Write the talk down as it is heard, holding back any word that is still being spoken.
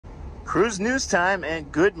Cruise news time,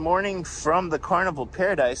 and good morning from the Carnival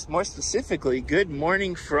Paradise. More specifically, good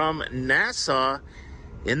morning from Nassau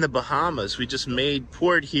in the Bahamas. We just made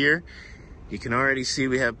port here. You can already see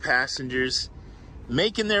we have passengers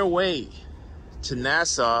making their way to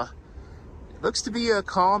Nassau. It looks to be a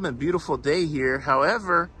calm and beautiful day here.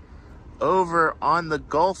 However, over on the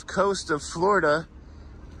Gulf Coast of Florida,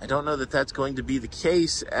 I don't know that that's going to be the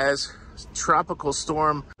case as tropical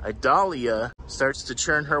storm Idalia starts to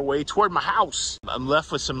churn her way toward my house. I'm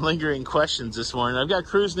left with some lingering questions this morning. I've got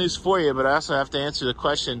cruise news for you, but I also have to answer the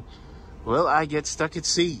question, will I get stuck at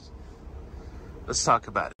sea? Let's talk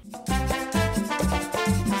about it.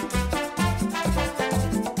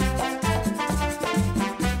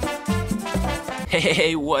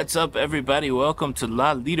 Hey, what's up everybody? Welcome to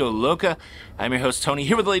La Lido Loca. I'm your host Tony,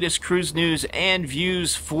 here with the latest cruise news and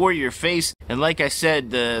views for your face. And like I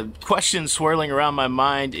said, the question swirling around my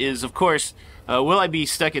mind is, of course, will I be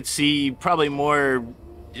stuck at sea? Probably more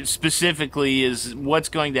specifically is what's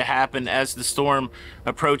going to happen as the storm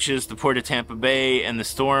approaches the port of Tampa Bay and the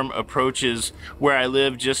storm approaches where I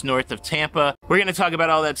live just north of Tampa. We're going to talk about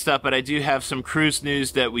all that stuff, but I do have some cruise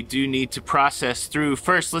news that we do need to process through.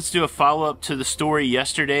 First, let's do a follow-up to the story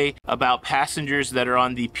yesterday about passengers that are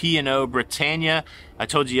on the P&O Britannia. I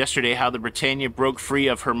told you yesterday how the Britannia broke free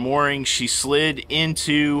of her mooring. She slid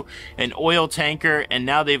into an oil tanker, and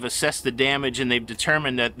now they've assessed the damage and they've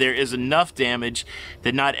determined that there is enough damage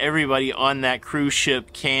that not everybody on that cruise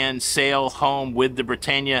ship can sail home with the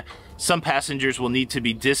Britannia. Some passengers will need to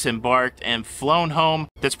be disembarked and flown home.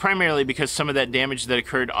 That's primarily because some of that damage that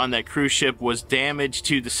occurred on that cruise ship was damage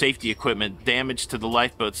to the safety equipment, damage to the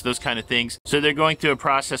lifeboats, those kind of things. So they're going through a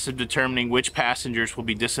process of determining which passengers will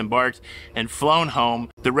be disembarked and flown home.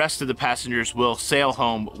 The rest of the passengers will sail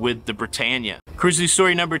home with the Britannia. Cruise news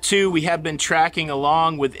story number 2, we have been tracking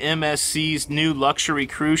along with MSC's new luxury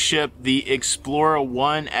cruise ship, the Explora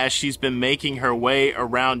I, as she's been making her way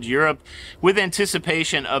around Europe with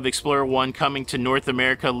anticipation of Explora I coming to North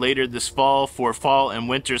America later this fall for fall and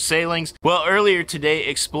winter sailings. Well, earlier today,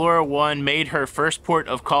 Explora I made her first port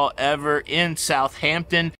of call ever in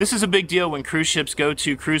Southampton. This is a big deal when cruise ships go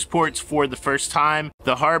to cruise ports for the first time.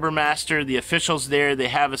 The harbor master, the officials there, they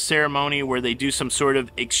have a ceremony where they do some sort of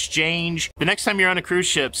exchange. The next time you're on a cruise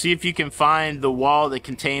ship, see if you can find the wall that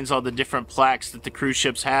contains all the different plaques that the cruise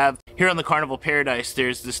ships have. Here on the Carnival Paradise,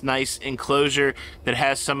 there's this nice enclosure that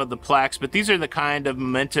has some of the plaques, but these are the kind of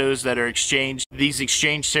mementos that are exchanged. These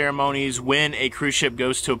exchange ceremonies when a cruise ship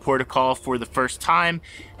goes to a port of call for the first time.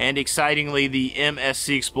 And excitingly, the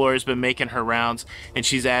MSC Explorer has been making her rounds, and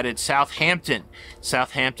she's added Southampton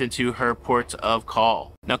to her port of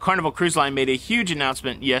call. Now, Carnival Cruise Line made a huge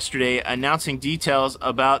announcement yesterday announcing details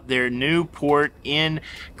about their new port in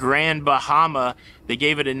Grand Bahama. They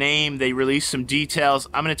gave it a name, they released some details.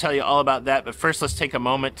 I'm going to tell you all about that, but first let's take a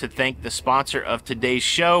moment to thank the sponsor of today's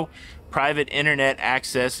show, Private Internet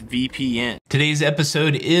Access VPN. Today's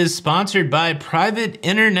episode is sponsored by Private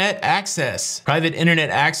Internet Access. Private Internet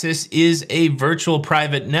Access is a virtual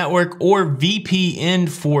private network, or VPN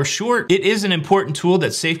for short. It is an important tool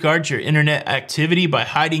that safeguards your internet activity by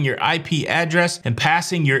hiding your IP address and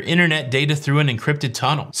passing your internet data through an encrypted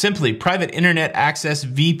tunnel. Simply, Private Internet Access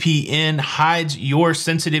VPN hides your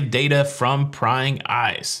sensitive data from prying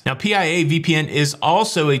eyes. Now, PIA VPN is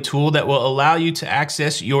also a tool that will allow you to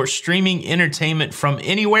access your streaming entertainment from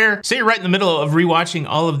anywhere. Say you're right in the middle of rewatching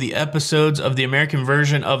all of the episodes of the American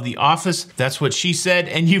version of The Office, that's what she said,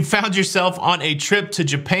 and you found yourself on a trip to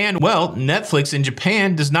Japan. Well, Netflix in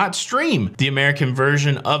Japan does not stream the American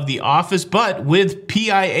version of The Office, but with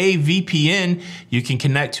PIA VPN, you can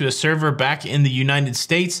connect to a server back in the United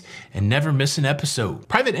States and never miss an episode.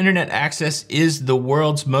 Private Internet Access is the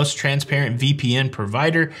world's most transparent VPN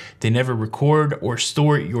provider. They never record or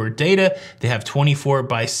store your data. They have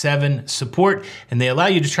 24/7 support, and they allow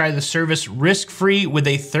you to try the service risk-free with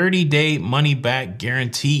a 30-day money-back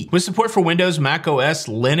guarantee. With support for Windows, Mac OS,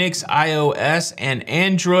 Linux, iOS, and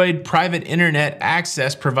Android, Private Internet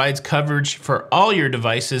Access provides coverage for all your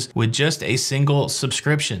devices with just a single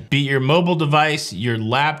subscription. Be it your mobile device, your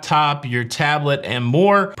laptop, your tablet, and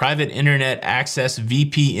more, Private Internet Access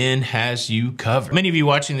VPN has you covered. Many of you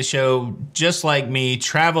watching the show, just like me,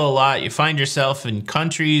 travel a lot. You find yourself in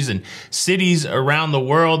countries and cities around the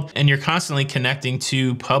world, and you're constantly connecting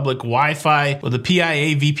to public Wi-Fi. Well, the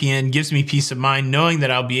PIA VPN gives me peace of mind knowing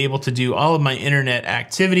that I'll be able to do all of my internet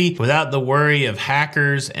activity without the worry of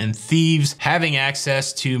hackers and thieves having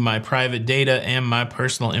access to my private data and my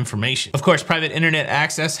personal information. Of course, Private Internet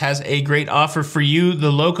Access has a great offer for you,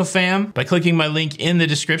 the Loca fam. By clicking my link in the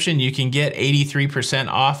description, you can get 83%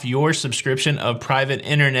 off your subscription of Private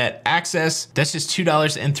Internet Access. That's just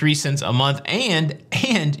 $2.03 a month,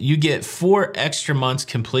 and you get 4 extra months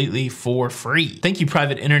completely for free. Thank you,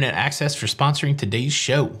 Private Internet Access, for sponsoring today's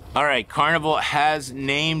show. All right, Carnival has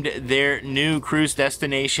named their new cruise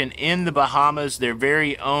destination in the Bahamas, their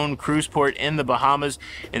very own cruise port in the Bahamas,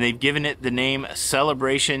 and they've given it the name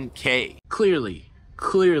Celebration Key.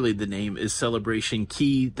 Clearly the name is Celebration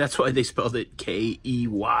Key. That's why they spelled it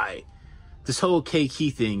K-E-Y. This whole K-Key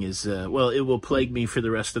thing is, well, it will plague me for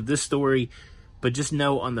the rest of this story, but just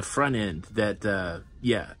know on the front end that,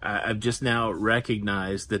 yeah, I've just now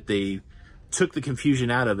recognized that they took the confusion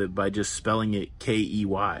out of it by just spelling it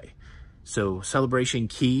K-E-Y. So, Celebration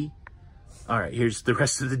Key. All right, here's the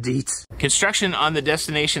rest of the deets. Construction on the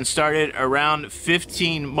destination started around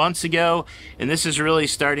 15 months ago, and this is really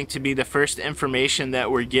starting to be the first information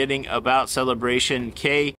that we're getting about Celebration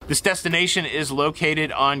Key. This destination is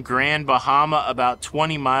located on Grand Bahama, about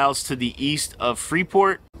 20 miles to the east of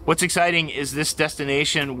Freeport. What's exciting is this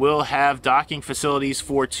destination will have docking facilities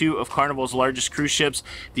for 2 of Carnival's largest cruise ships,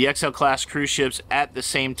 the XL class cruise ships, at the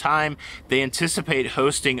same time. They anticipate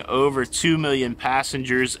hosting over 2 million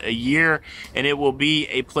passengers a year, and it will be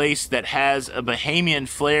a place that has a Bahamian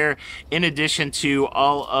flair in addition to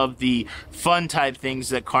all of the fun type things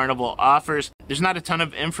that Carnival offers. There's not a ton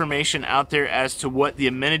of information out there as to what the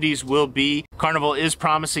amenities will be. Carnival is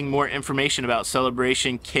promising more information about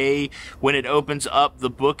Celebration Key when it opens up the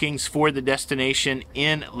bookings for the destination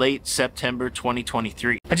in late September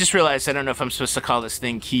 2023. I just realized I don't know if I'm supposed to call this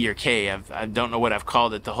thing Key or K. I don't know what I've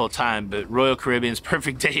called it the whole time, but Royal Caribbean's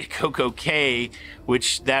Perfect Day at Coco Cay,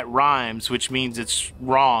 which that rhymes, which means it's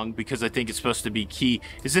wrong because I think it's supposed to be Key.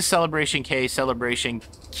 Is this Celebration Key, Celebration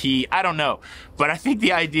Key? I don't know, but I think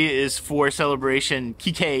the idea is for Celebration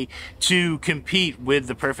Key to compete with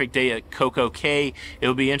the Perfect Day at Coco Cay.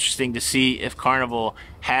 It'll be interesting to see if Carnival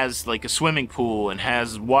has like a swimming pool and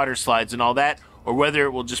has water slides and all that, or whether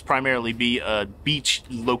it will just primarily be a beach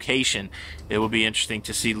location. It will be interesting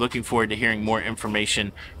to see. Looking forward to hearing more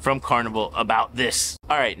information from Carnival about this.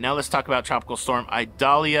 All right, now let's talk about Tropical Storm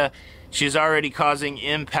Idalia. She is already causing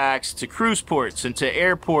impacts to cruise ports and to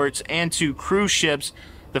airports and to cruise ships.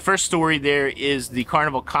 The first story there is the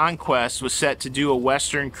Carnival Conquest was set to do a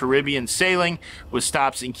Western Caribbean sailing with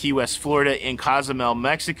stops in Key West, Florida, and Cozumel,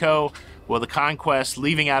 Mexico. Well, the Conquest,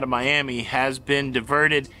 leaving out of Miami, has been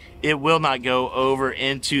diverted. It will not go over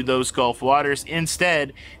into those Gulf waters.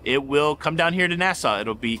 Instead, it will come down here to Nassau.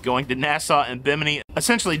 It'll be going to Nassau and Bimini,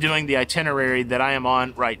 essentially doing the itinerary that I am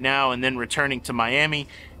on right now and then returning to Miami.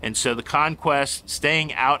 And so the Conquest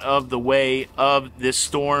staying out of the way of this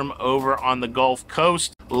storm over on the Gulf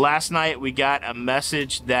Coast. Last night we got a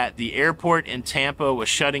message that the airport in Tampa was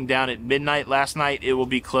shutting down at midnight last night. It will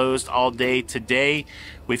be closed all day today.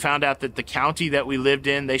 We found out that the county that we lived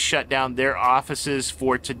in, they shut down their offices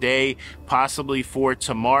for today, possibly for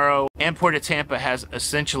tomorrow. And Port of Tampa has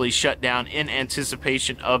essentially shut down in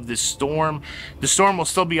anticipation of this storm. The storm will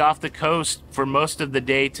still be off the coast for most of the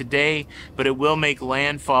day today, but it will make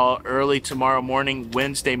landfall early tomorrow morning,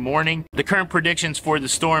 Wednesday morning. The current predictions for the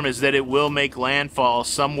storm is that it will make landfall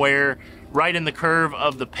somewhere right in the curve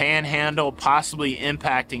of the Panhandle, possibly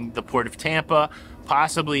impacting the Port of Tampa,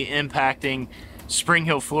 possibly impacting Spring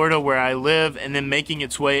Hill, Florida, where I live, and then making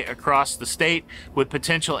its way across the state with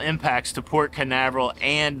potential impacts to Port Canaveral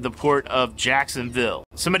and the Port of Jacksonville.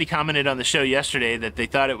 Somebody commented on the show yesterday that they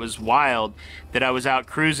thought it was wild that I was out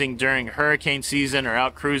cruising during hurricane season or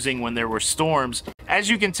out cruising when there were storms. As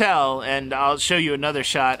you can tell, and I'll show you another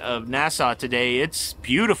shot of Nassau today, it's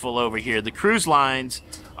beautiful over here. The cruise lines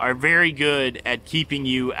are very good at keeping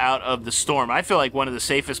you out of the storm. I feel like one of the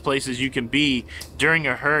safest places you can be during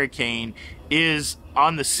a hurricane is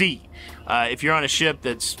on the sea. If you're on a ship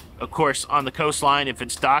that's, of course, on the coastline, if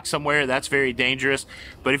it's docked somewhere, that's very dangerous.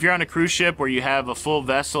 But if you're on a cruise ship where you have a full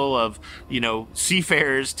vessel of, you know,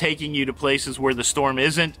 seafarers taking you to places where the storm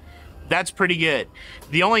isn't, that's pretty good.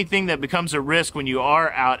 The only thing that becomes a risk when you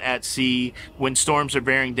are out at sea when storms are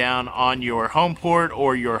bearing down on your home port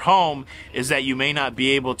or your home is that you may not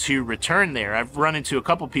be able to return there. I've run into a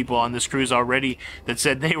couple people on this cruise already that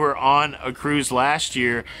said they were on a cruise last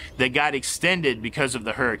year that got extended because of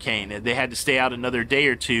the hurricane. They had to stay out another day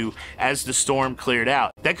or two as the storm cleared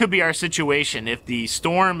out. That could be our situation. If the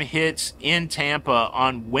storm hits in Tampa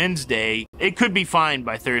on Wednesday, it could be fine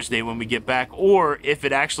by Thursday when we get back, or if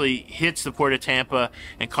it actually hits the port of Tampa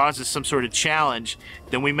and causes some sort of challenge,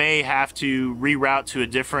 then we may have to reroute to a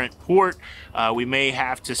different port. We may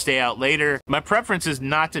have to stay out later. My preference is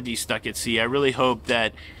not to be stuck at sea. I really hope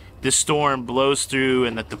that this storm blows through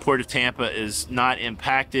and that the port of Tampa is not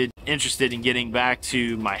impacted. Interested in getting back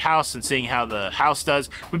to my house and seeing how the house does.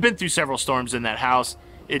 We've been through several storms in that house.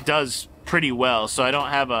 It does pretty well, so I don't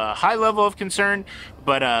have a high level of concern,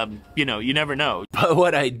 but you know, you never know. But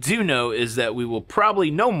what I do know is that we will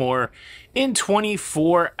probably know more in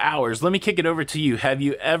 24 hours. Let me kick it over to you. Have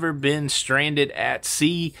you ever been stranded at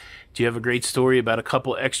sea? Do you have a great story about a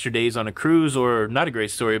couple extra days on a cruise, or not a great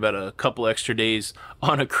story about a couple extra days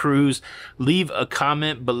on a cruise? Leave a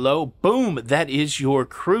comment below. Boom, that is your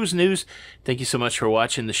cruise news. Thank you so much for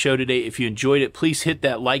watching the show today. If you enjoyed it, please hit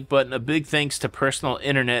that like button. A big thanks to Personal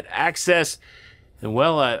Internet Access. And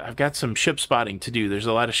well, I've got some ship spotting to do. There's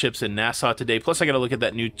a lot of ships in Nassau today. Plus, I got to look at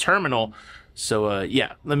that new terminal. So,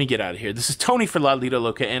 yeah, let me get out of here. This is Tony for La Lido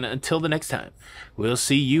Loca, and until the next time, we'll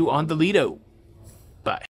see you on the Lido. Bye.